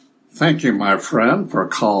Thank you, my friend, for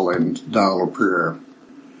calling Dial of Prayer.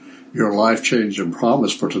 Your life-changing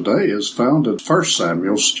promise for today is found in 1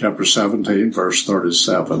 Samuel chapter 17, verse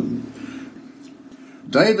 37.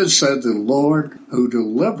 David said, "The Lord who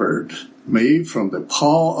delivered me from the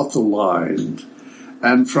paw of the lion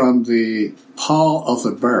and from the paw of the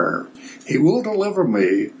bear, he will deliver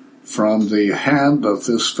me from the hand of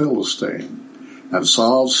this Philistine." And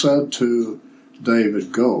Saul said to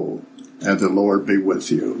David, "Go, and the Lord be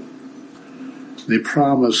with you." The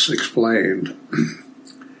promise explained.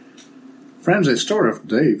 Friends, the story of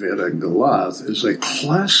David and Goliath is a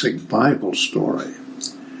classic Bible story.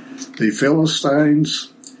 The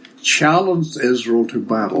Philistines challenged Israel to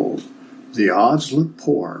battle. The odds looked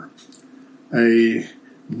poor. A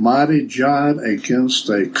mighty giant against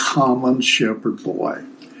a common shepherd boy.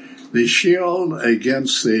 The shield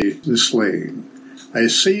against the sling. A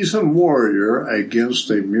seasoned warrior against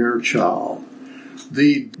a mere child.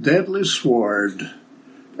 The deadly sword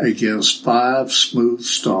against 5 smooth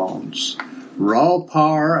stones. Raw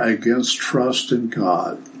power against trust in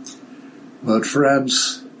God. But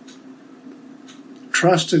friends,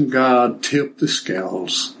 trust in God tipped the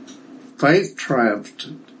scales. Faith triumphed.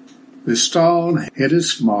 The stone hit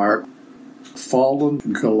its mark. Fallen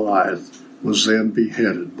Goliath was then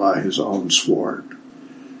beheaded by his own sword.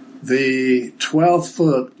 The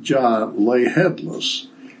 12-foot giant lay headless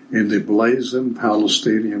in the blazing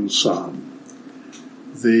Palestinian sun.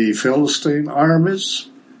 The Philistine armies,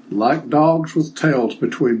 like dogs with tails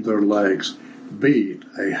between their legs, beat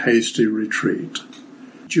a hasty retreat.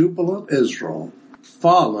 Jubilant Israel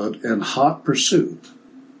followed in hot pursuit.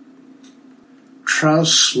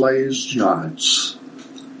 Trust slays giants.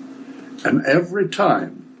 And every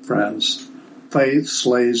time, friends, faith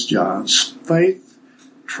slays giants. Faith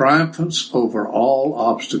triumphs over all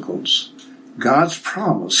obstacles. God's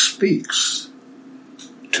promise speaks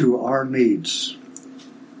to our needs.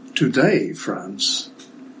 Today, friends,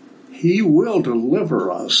 He will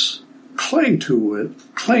deliver us. Cling to it.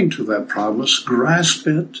 Cling to that promise. Grasp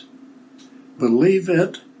it. Believe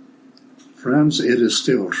it. Friends, it is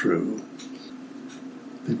still true.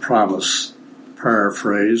 The promise,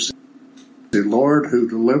 paraphrased, "The Lord who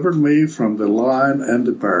delivered me from the lion and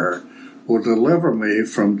the bear will deliver me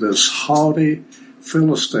from this haughty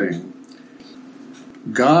Philistine."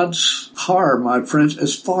 God's power, my friends,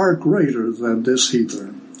 is far greater than this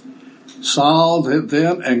heathen. Saul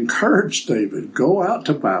then encouraged David, "Go out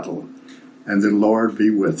to battle, and the Lord be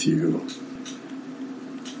with you."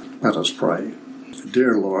 Let us pray.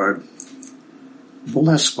 Dear Lord,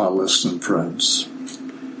 bless my listening friends.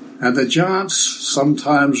 And the giants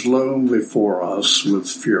sometimes loom before us with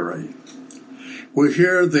fury. We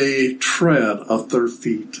hear the tread of their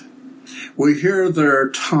feet. We hear their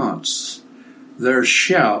taunts. Their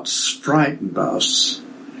shouts frightened us.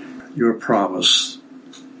 Your promise,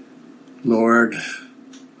 Lord,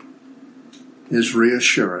 is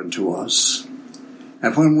reassuring to us.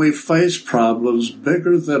 And when we face problems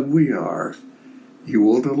bigger than we are, you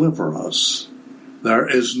will deliver us. There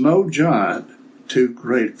is no giant too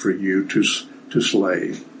great for you to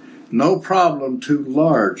slay. No problem too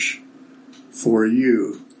large for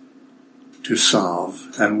you to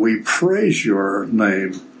solve. And we praise your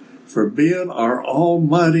name for being our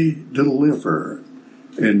almighty deliverer.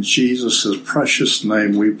 In Jesus' precious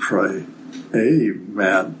name we pray.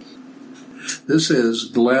 Amen. This is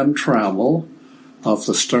Glenn Trammell of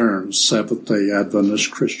the Stearns Seventh-day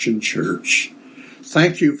Adventist Christian Church.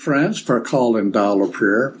 Thank you, friends, for calling Dial of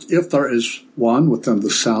Prayer. If there is one within the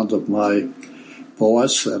sound of my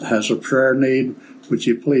voice that has a prayer need, would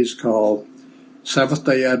you please call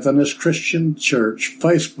Seventh-day Adventist Christian Church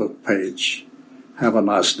Facebook page. Have a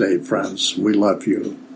nice day, friends. We love you.